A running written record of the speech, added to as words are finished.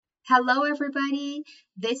Hello, everybody.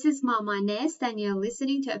 This is MamaNest, and you're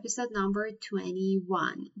listening to episode number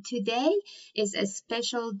 21. Today is a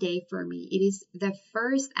special day for me. It is the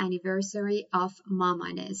first anniversary of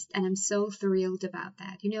MamaNest, and I'm so thrilled about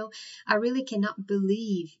that. I really cannot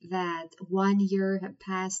believe that 1 year had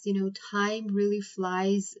passed. Time really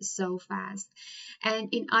flies so fast. And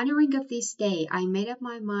in honoring of this day, I made up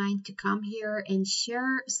my mind to come here and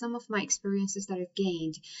share some of my experiences that I've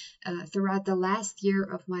gained throughout the last year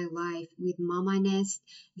of my life with MamaNest,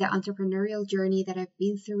 the entrepreneurial journey that I've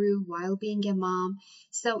been through while being a mom.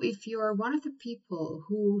 So if you're one of the people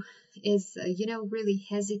who is, really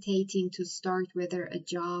hesitating to start whether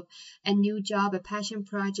a new job, a passion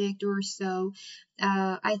project or so,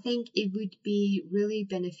 I think it would be really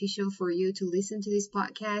beneficial for you to listen to this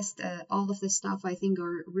podcast. All of the stuff I think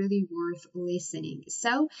are really worth listening.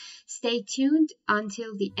 So stay tuned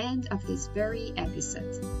until the end of this very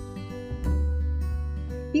episode.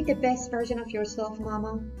 Be the best version of yourself,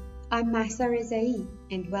 Mama. I'm Mahsa Rezai,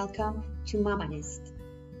 and welcome to MamaNest,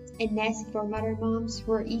 a nest for mother moms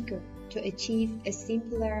who are eager to achieve a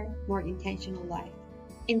simpler, more intentional life.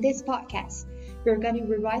 In this podcast, we're going to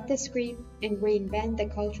rewrite the script and reinvent the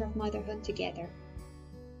culture of motherhood together.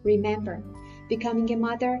 Remember, becoming a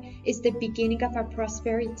mother is the beginning of our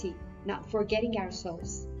prosperity, not forgetting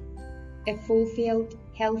ourselves. A fulfilled,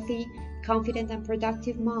 healthy, confident, and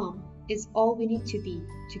productive mom is all we need to be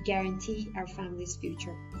to guarantee our family's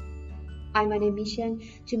future. I'm on a mission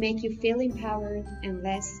to make you feel empowered and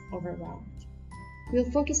less overwhelmed. We'll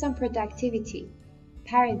focus on productivity,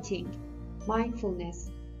 parenting, mindfulness,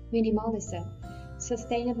 minimalism,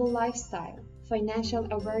 sustainable lifestyle,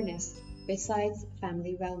 financial awareness, besides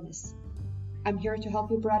family wellness. I'm here to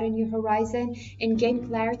help you broaden your horizon and gain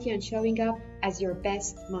clarity on showing up as your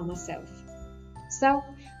best mama self. So,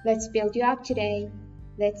 let's build you up today.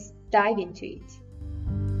 Let's dive into it.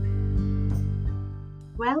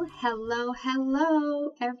 Well,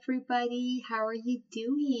 hello, everybody. How are you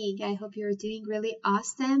doing? I hope you're doing really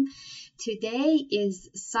awesome. Today is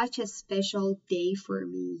such a special day for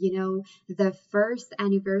me. The first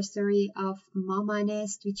anniversary of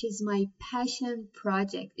MamaNest, which is my passion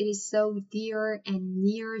project. It is so dear and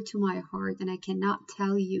near to my heart, and I cannot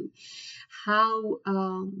tell you how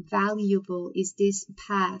valuable is this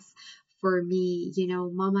path for me.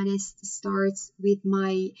 MamaNest starts with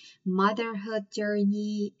my motherhood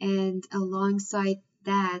journey, and alongside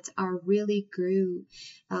that, I really grew.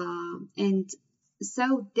 And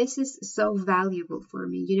so this is so valuable for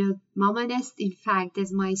me. MamaNest, in fact,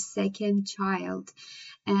 is my second child.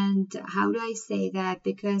 And how do I say that?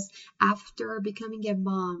 Because after becoming a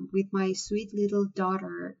mom with my sweet little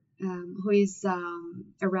daughter, who is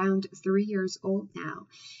around 3 years old now.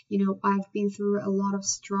 I've been through a lot of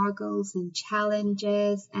struggles and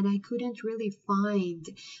challenges, and I couldn't really find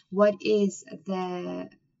what is the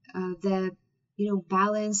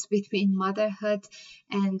balance between motherhood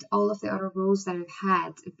and all of the other roles that I've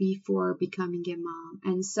had before becoming a mom.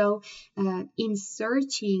 And so in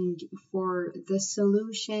searching for the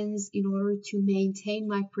solutions in order to maintain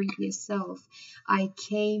my previous self, I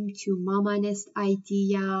came to MamaNest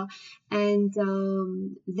idea, and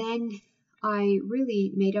then I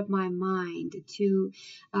really made up my mind to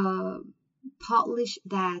publish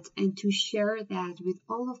that and to share that with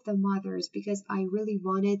all of the mothers, because I really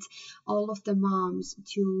wanted all of the moms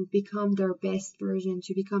to become their best version,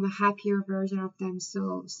 to become a happier version of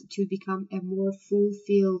themselves, to become a more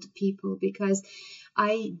fulfilled people, because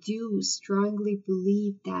I do strongly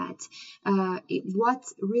believe that what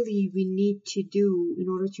really we need to do in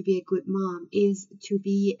order to be a good mom is to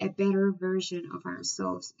be a better version of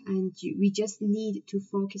ourselves. And we just need to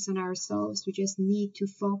focus on ourselves. We just need to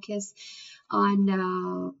focus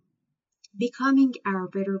on becoming our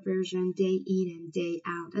better version day in and day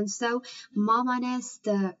out. And so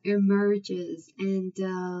MamaNest emerges, and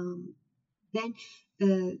then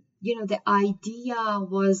the idea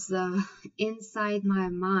was inside my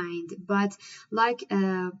mind, but like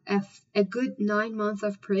a good 9 months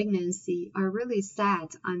of pregnancy, I really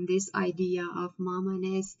sat on this idea of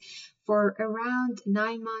MamaNest for around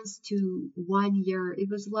 9 months to 1 year. It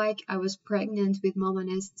was like I was pregnant with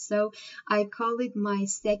MamaNest. So I call it my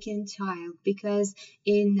second child, because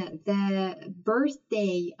in the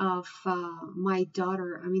birthday of my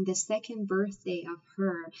daughter, the second birthday of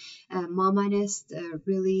her, MamaNest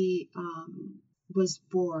really was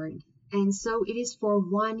born. And so it is for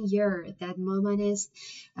 1 year that MamaNest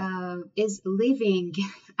is living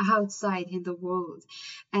outside in the world.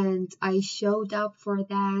 And I showed up for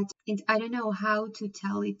that. And I don't know how to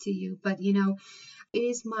tell it to you, but it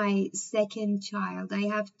is my second child. I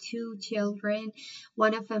have two children.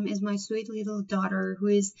 One of them is my sweet little daughter who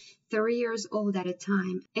is 3 years old at a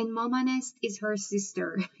time. And MamaNest is her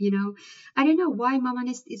sister, I don't know why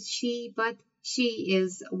MamaNest is she, but she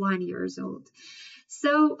is 1 year old.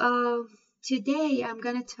 So, today I'm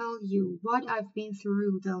going to tell you what I've been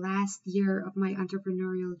through the last year of my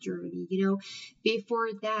entrepreneurial journey.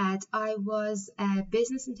 Before that, I was a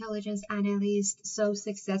business intelligence analyst, so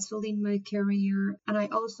successful in my career. And I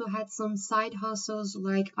also had some side hustles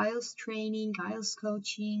like IELTS training, IELTS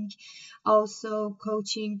coaching, also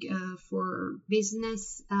coaching for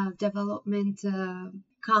business development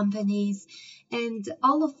companies, and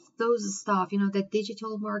all of those stuff, the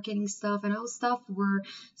digital marketing stuff and all stuff were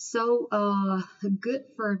so good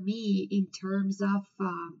for me in terms of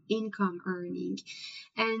income earning.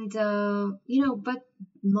 And but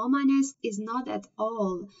MamaNest is not at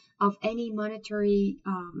all of any monetary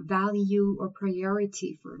value or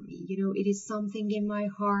priority for me. It is something in my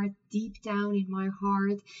heart, deep down in my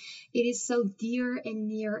heart. It is so dear and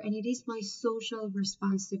near, and it is my social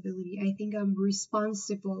responsibility. I think I'm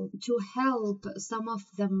responsible to help some of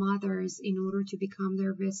the mothers in order to become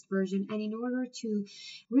their best version and in order to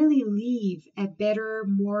really live a better,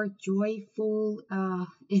 more joyful,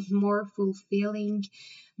 and more fulfilling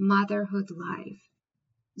motherhood life.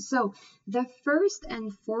 So, the first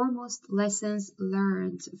and foremost lessons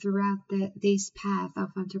learned throughout this path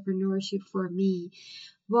of entrepreneurship for me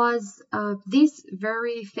was this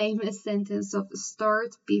very famous sentence of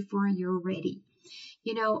start before you're ready.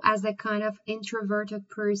 As a kind of introverted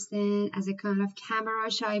person, as a kind of camera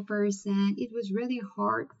shy person, it was really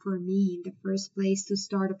hard for me in the first place to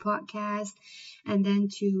start a podcast and then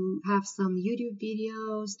to have some YouTube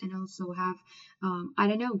videos and also have,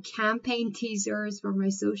 campaign teasers for my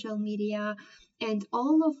social media. And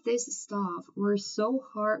all of this stuff were so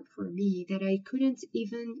hard for me that I couldn't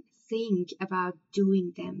even think about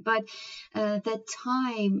doing them. But the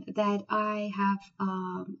time that I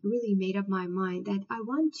have really made up my mind that I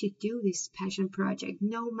want to do this passion project,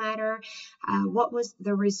 no matter what was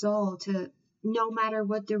the result, no matter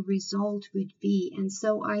what the result would be. And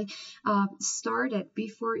so I started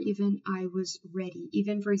before even I was ready.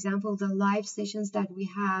 Even, for example, the live sessions that we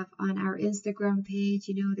have on our Instagram page,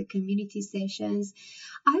 the community sessions,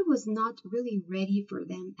 I was not really ready for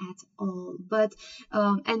them at all. But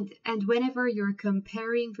and whenever you're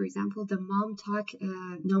comparing, for example, the Mom Talk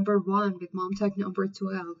number 1 with Mom Talk number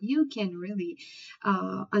 12, you can really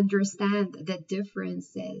understand the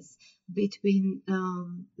differences between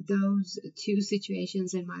those two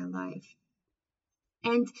situations in my life.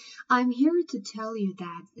 And I'm here to tell you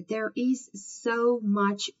that there is so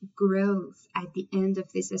much growth at the end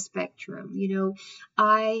of this spectrum.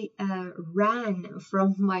 I ran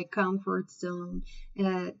from my comfort zone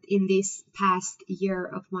in this past year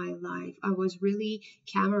of my life. I was really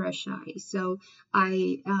camera shy. So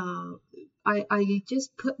I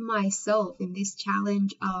just put myself in this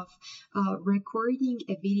challenge of recording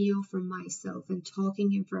a video from myself and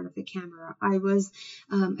talking in front of the camera. I was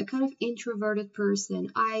a kind of introverted person.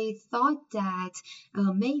 I thought that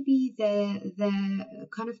maybe the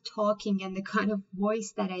kind of talking and the kind of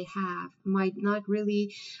voice that I have might not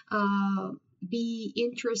really be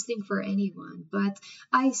interesting for anyone, but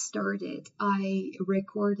I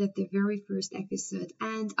recorded the very first episode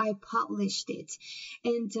and I published it.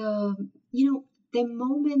 And the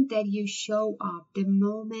moment that you show up, the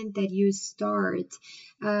moment that you start,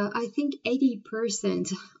 I think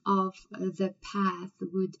 80% of the path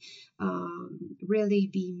would really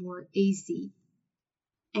be more easy.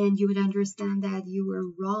 And you would understand that you were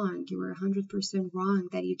wrong. You were 100% wrong,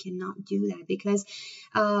 that you cannot do that because,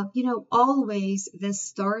 always the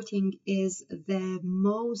starting is the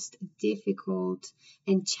most difficult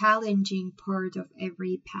and challenging part of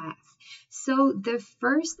every path. So the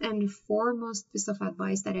first and foremost piece of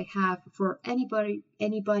advice that I have for anybody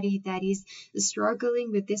that is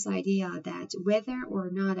struggling with this idea that whether or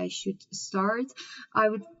not I should start, I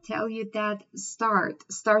would tell you that start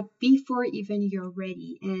before even you're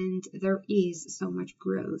ready, and there is so much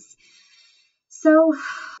growth. So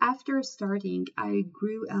after starting, I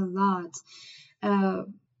grew a lot,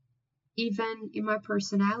 even in my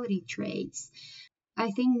personality traits. I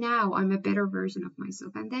think now I'm a better version of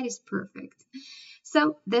myself, and that is perfect.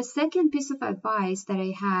 So the second piece of advice that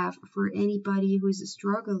I have for anybody who's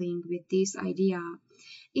struggling with this idea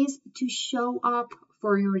is to show up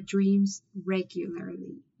for your dreams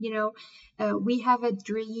regularly. We have a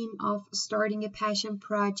dream of starting a passion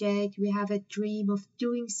project. We have a dream of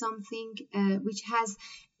doing something which has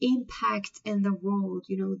impact in the world.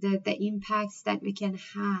 The impacts that we can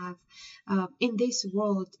have in this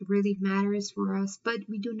world really matters for us, but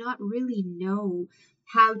we do not really know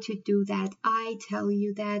how to do that. I tell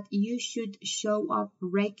you that you should show up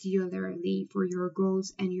regularly for your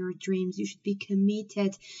goals and your dreams. You should be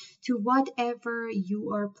committed to whatever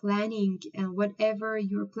you are planning and whatever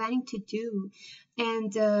you're planning to do.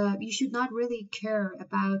 And you should not really care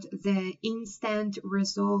about the instant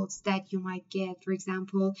results that you might get. For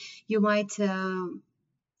example, you might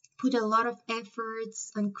put a lot of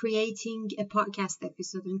efforts on creating a podcast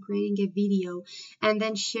episode and creating a video and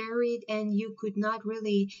then share it, and you could not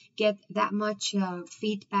really get that much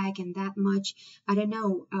feedback and that much, I don't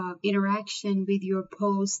know, interaction with your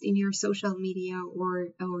post in your social media or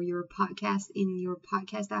your podcast in your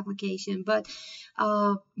podcast application. But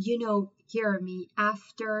hear me,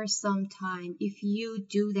 after some time, if you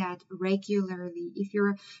do that regularly, if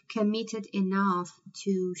you're committed enough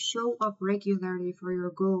to show up regularly for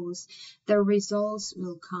your goals, the results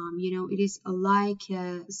will come. It is like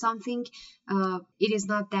something, it is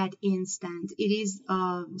not that instant. It is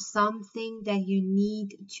something that you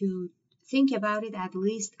need to think about it at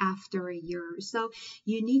least after a year. So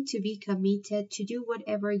you need to be committed to do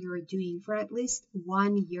whatever you're doing for at least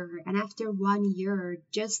 1 year. And after 1 year,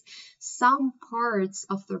 just some parts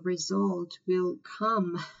of the result will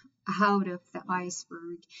come out of the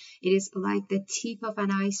iceberg. It is like the tip of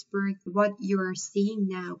an iceberg, what you're seeing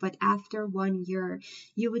now. But after 1 year,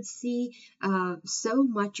 you would see so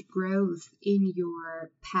much growth in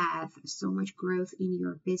your path, so much growth in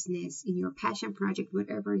your business, in your passion project,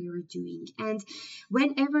 whatever you're doing. And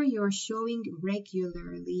whenever you're showing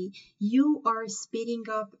regularly, you are speeding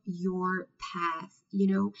up your path,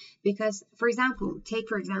 because, for example,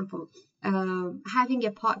 having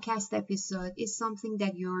a podcast episode is something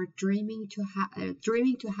that you're dreaming to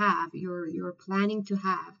have, you're planning to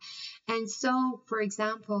have. And so, for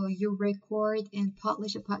example, you record and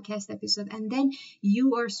publish a podcast episode, and then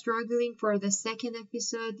you are struggling for the second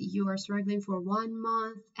episode, you are struggling for 1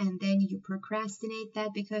 month, and then you procrastinate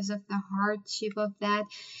that because of the hardship of that.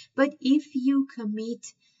 But if you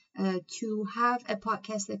commit to have a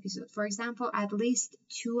podcast episode, for example, at least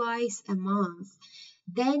twice a month,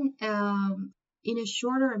 then in a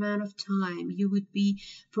shorter amount of time, you would be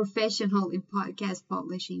professional in podcast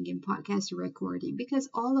publishing and podcast recording, because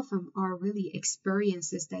all of them are really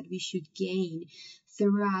experiences that we should gain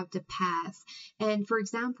throughout the path. And for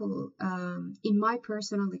example, in my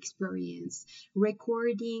personal experience,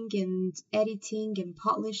 recording and editing and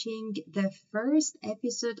publishing the first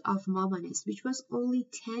episode of MamaNest, which was only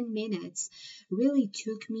 10 minutes, really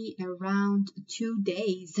took me around 2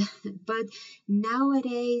 days. But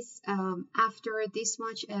nowadays, after this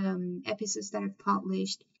much episodes that I've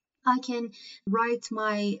published, I can write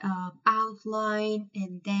my outline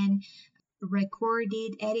and then record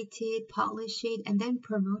it, edit it, polish it, and then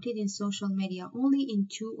promote it in social media only in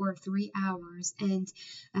 2 or 3 hours. And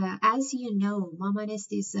as you know, MamaNest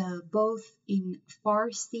is both in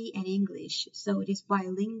Farsi and English, so it is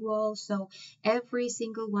bilingual. So every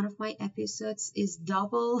single one of my episodes is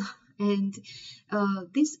double. And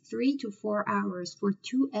this 3 to 4 hours for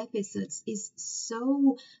 2 episodes is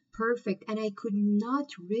so perfect, and I could not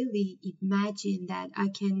really imagine that I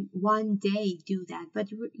can one day do that. But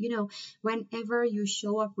whenever you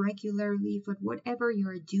show up regularly for whatever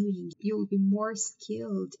you're doing, you'll be more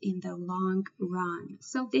skilled in the long run.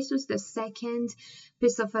 So this was the second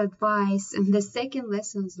piece of advice and the second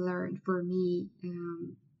lessons learned for me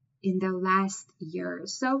in the last year.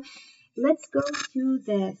 So let's go to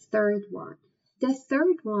the third one. The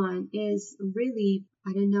third one is really,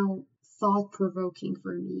 thought-provoking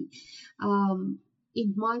for me.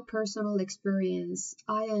 In my personal experience,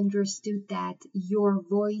 I understood that your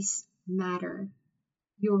voice matter.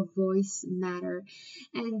 Your voice matter.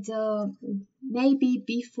 And maybe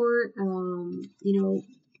before,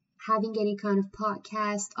 having any kind of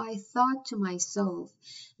podcast, I thought to myself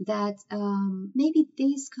that maybe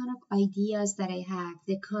these kind of ideas that I have,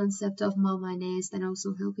 the concept of MamaNest and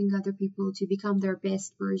also helping other people to become their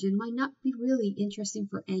best version, might not be really interesting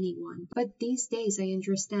for anyone. But these days I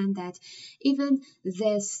understand that even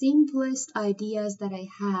the simplest ideas that I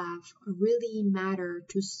have really matter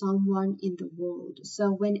to someone in the world.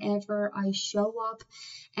 So whenever I show up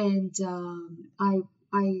and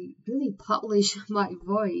I really publish my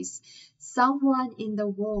voice, someone in the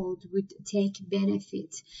world would take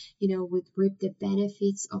benefit, would reap the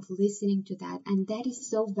benefits of listening to that. And that is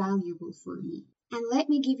so valuable for me. And let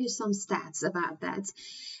me give you some stats about that.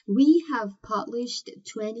 We have published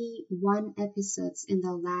 21 episodes in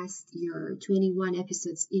the last year, 21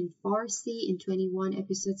 episodes in Farsi and 21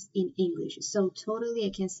 episodes in English. So totally, I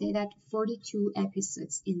can say that 42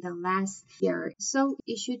 episodes in the last year. So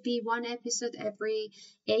it should be one episode every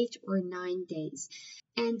 8 or 9 days.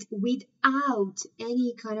 And without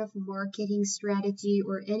any kind of marketing strategy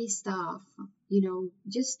or any stuff,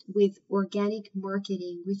 just with organic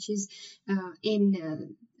marketing, which is in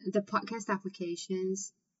the podcast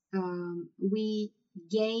applications, we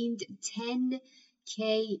gained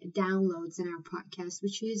 10K downloads in our podcast,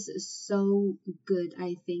 which is so good,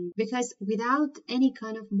 I think, because without any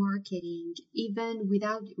kind of marketing, even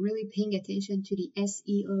without really paying attention to the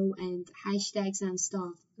SEO and hashtags and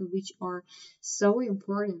stuff, which are so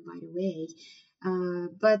important, by the way,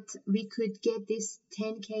 but we could get this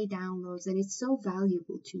 10K downloads, and it's so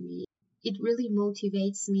valuable to me. It really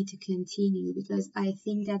motivates me to continue because I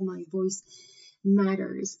think that my voice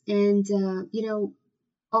matters. And,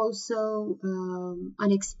 also,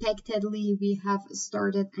 unexpectedly, we have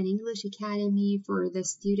started an English academy for the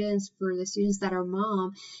students that are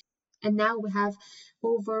mom. And now we have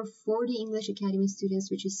over 40 English Academy students,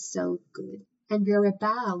 which is so good. And we're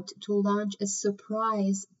about to launch a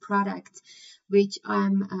surprise product, which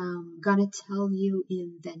I'm gonna tell you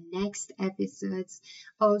in the next episodes.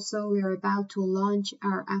 Also, we're about to launch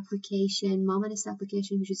our application, MamaNest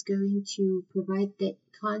application, which is going to provide the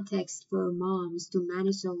context for moms to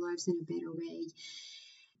manage their lives in a better way.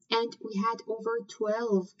 And we had over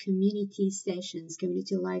 12 community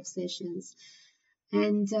live sessions.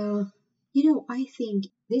 And, I think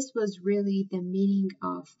this was really the meaning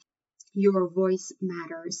of your voice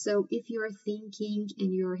matters. So if you're thinking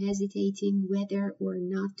and you're hesitating whether or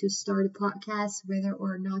not to start a podcast, whether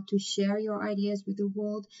or not to share your ideas with the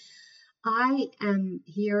world, I am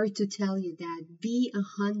here to tell you that be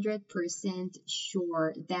 100%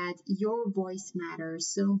 sure that your voice matters.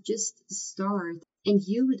 So just start, and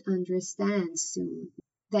you would understand soon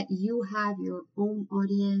that you have your own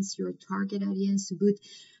audience, your target audience would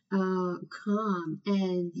come,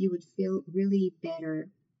 and you would feel really better.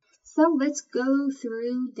 So let's go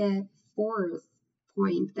through the fourth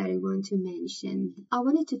point that I want to mention. I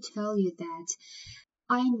wanted to tell you that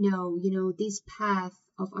I know, this path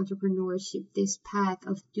of entrepreneurship, this path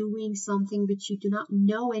of doing something which you do not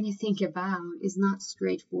know anything about is not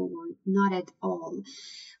straightforward, not at all.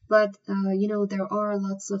 But, there are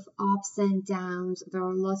lots of ups and downs. There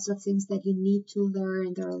are lots of things that you need to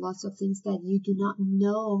learn. There are lots of things that you do not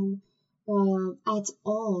know at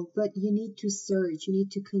all, but you need to search, you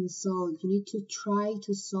need to consult, you need to try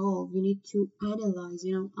to solve, you need to analyze.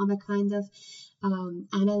 I'm a kind of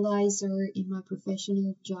analyzer in my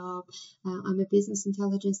professional job. I'm a business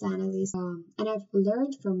intelligence analyst, and I've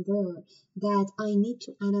learned from there that I need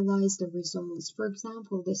to analyze the results. For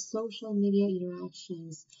example, the social media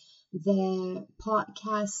interactions, the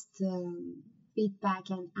podcast feedback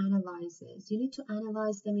and analysis. You need to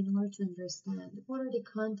analyze them in order to understand what are the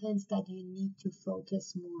contents that you need to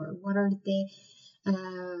focus more. What are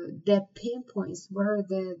the pinpoints? What are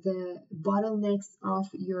the bottlenecks of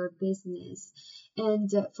your business? And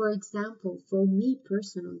for example, for me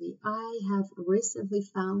personally, I have recently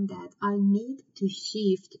found that I need to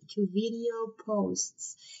shift to video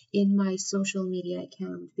posts in my social media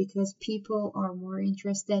account because people are more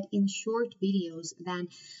interested in short videos than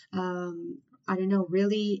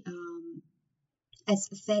really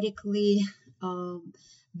aesthetically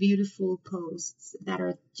beautiful posts that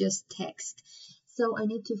are just text. So I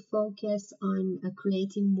need to focus on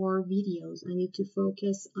creating more videos. I need to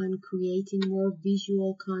focus on creating more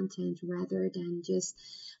visual content rather than just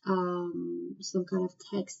some kind of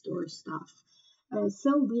text or stuff.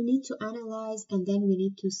 So we need to analyze, and then we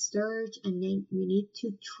need to search, and then we need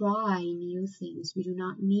to try new things. We do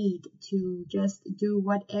not need to just do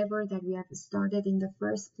whatever that we have started in the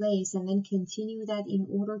first place and then continue that in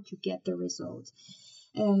order to get the result.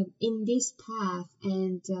 In this path,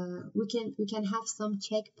 and we can have some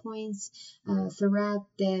checkpoints throughout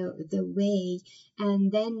the way,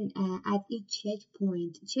 and then at each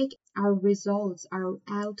checkpoint check our results, our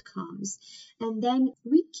outcomes, and then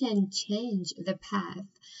we can change the path.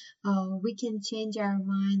 We can change our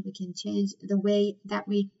mind, we can change the way that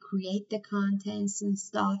we create the contents and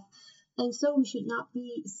stuff. And so we should not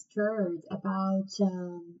be scared about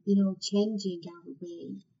changing our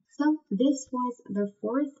way. So this was the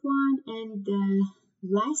fourth one, and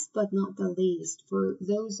last but not the least, for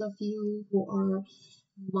those of you who are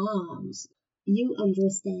moms, you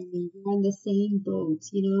understand me. We're on the same boat,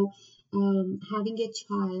 having a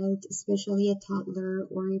child, especially a toddler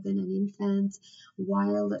or even an infant,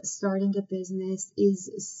 while starting a business is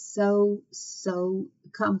so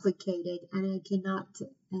complicated, and I cannot,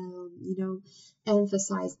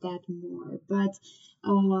 emphasize that more. But,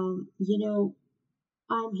 um, you know,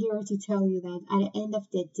 I'm here to tell you that at the end of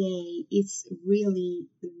the day, it's really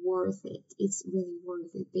worth it. It's really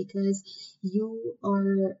worth it because you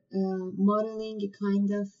are modeling a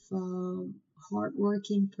kind of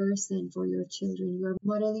hardworking person for your children. You're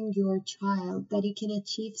modeling your child that you can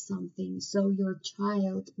achieve something. So your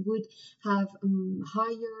child would have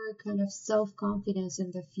higher kind of self-confidence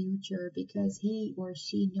in the future because he or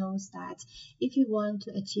she knows that if you want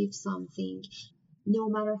to achieve something, no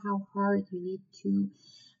matter how hard you need to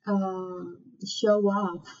show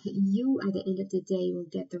up, you at the end of the day will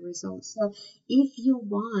get the results. So if you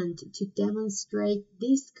want to demonstrate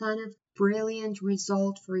this kind of brilliant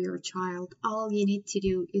result for your child, all you need to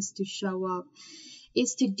do is to show up,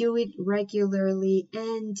 is to do it regularly,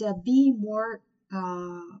 and be more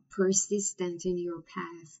persistent in your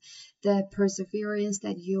path. The perseverance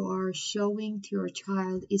that you are showing to your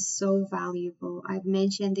child is so valuable. I've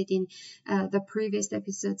mentioned it in the previous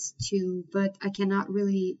episodes too, but I cannot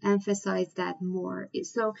really emphasize that more.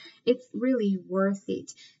 So it's really worth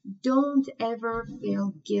it. Don't ever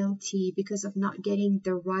feel guilty because of not getting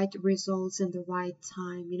the right results in the right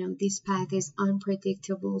time. This path is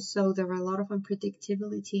unpredictable, so there are a lot of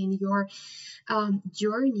unpredictability in your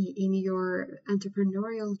journey, in your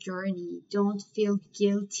entrepreneurial journey. Don't feel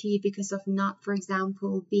guilty because of not, for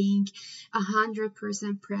example, being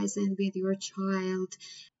 100% present with your child.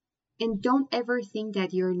 And don't ever think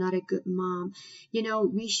that you're not a good mom.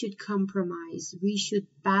 We should compromise. We should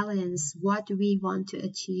balance what we want to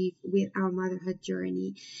achieve with our motherhood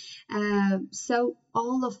journey. So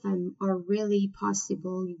all of them are really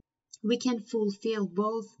possible. We can fulfill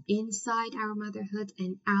both inside our motherhood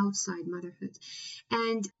and outside motherhood.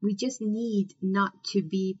 And we just need not to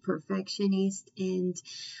be perfectionist and,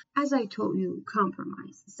 as I told you,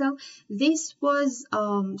 compromise. So this was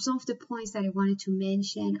some of the points that I wanted to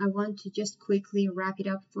mention. I want to just quickly wrap it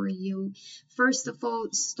up for you. First of all,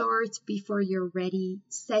 start before you're ready.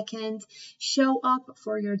 Second, show up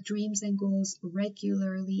for your dreams and goals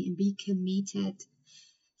regularly and be committed.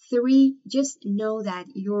 3, just know that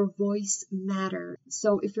your voice matters.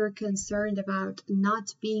 So if you're concerned about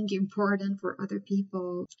not being important for other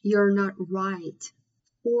people, you're not right.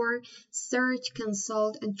 4, search,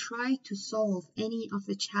 consult, and try to solve any of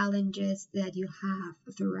the challenges that you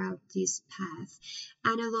have throughout this path.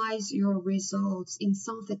 Analyze your results in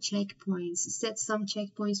some of the checkpoints. Set some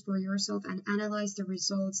checkpoints for yourself and analyze the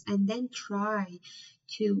results, and then try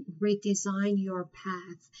to redesign your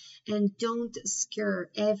path. And don't scare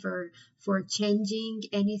ever for changing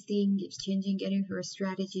anything, changing any of your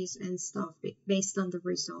strategies and stuff based on the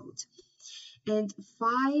result. And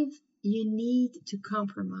 5, you need to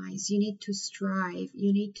compromise, you need to strive,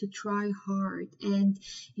 you need to try hard, and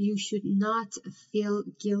you should not feel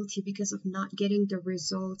guilty because of not getting the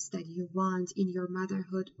results that you want in your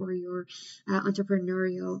motherhood or your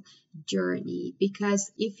entrepreneurial journey.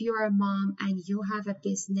 Because if you're a mom and you have a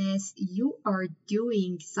business, you are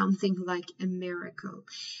doing something like a miracle.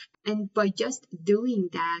 And by just doing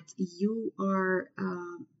that, you are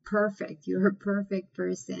perfect. You're a perfect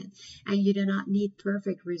person, and you do not need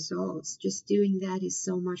perfect results. Just doing that is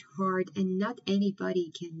so much hard, and not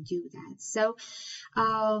anybody can do that. So,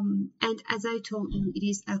 and as I told you, it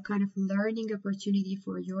is a kind of learning opportunity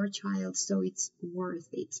for your child, so it's worth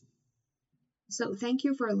it. So thank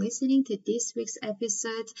you for listening to this week's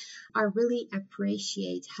episode. I really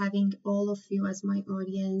appreciate having all of you as my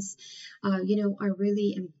audience. I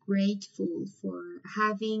really am grateful for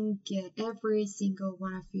having every single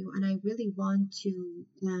one of you, and I really want to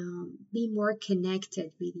be more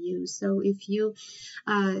connected with you. So if you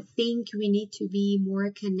think we need to be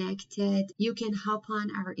more connected, you can hop on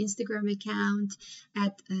our Instagram account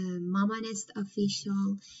at MamaNest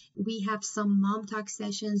Official. We have some mom talk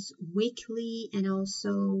sessions weekly, and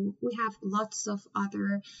also we have lots of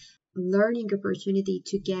other learning opportunity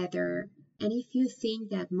together. And if you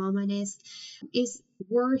think that MamaNest is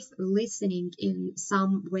worth listening in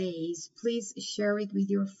some ways, please share it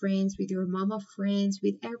with your friends, with your mama friends,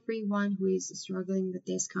 with everyone who is struggling with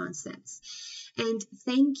these concepts. And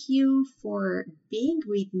thank you for being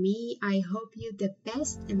with me. I hope you the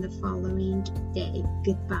best in the following day.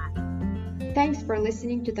 Goodbye. Thanks for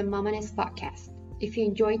listening to the MamaNest podcast. If you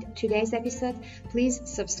enjoyed today's episode, please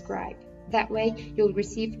subscribe. That way, you'll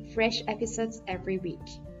receive fresh episodes every week.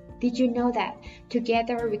 Did you know that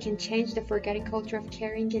together we can change the forgotten culture of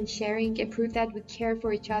caring and sharing and prove that we care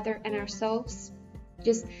for each other and ourselves?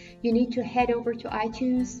 You need to head over to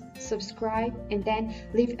iTunes, subscribe, and then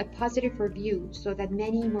leave a positive review so that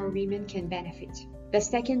many more women can benefit. The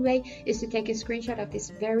second way is to take a screenshot of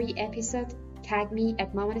this very episode, tag me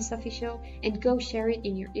at MamaNest Official, and go share it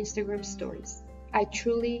in your Instagram stories. I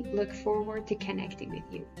truly look forward to connecting with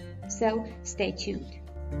you. So stay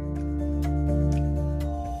tuned.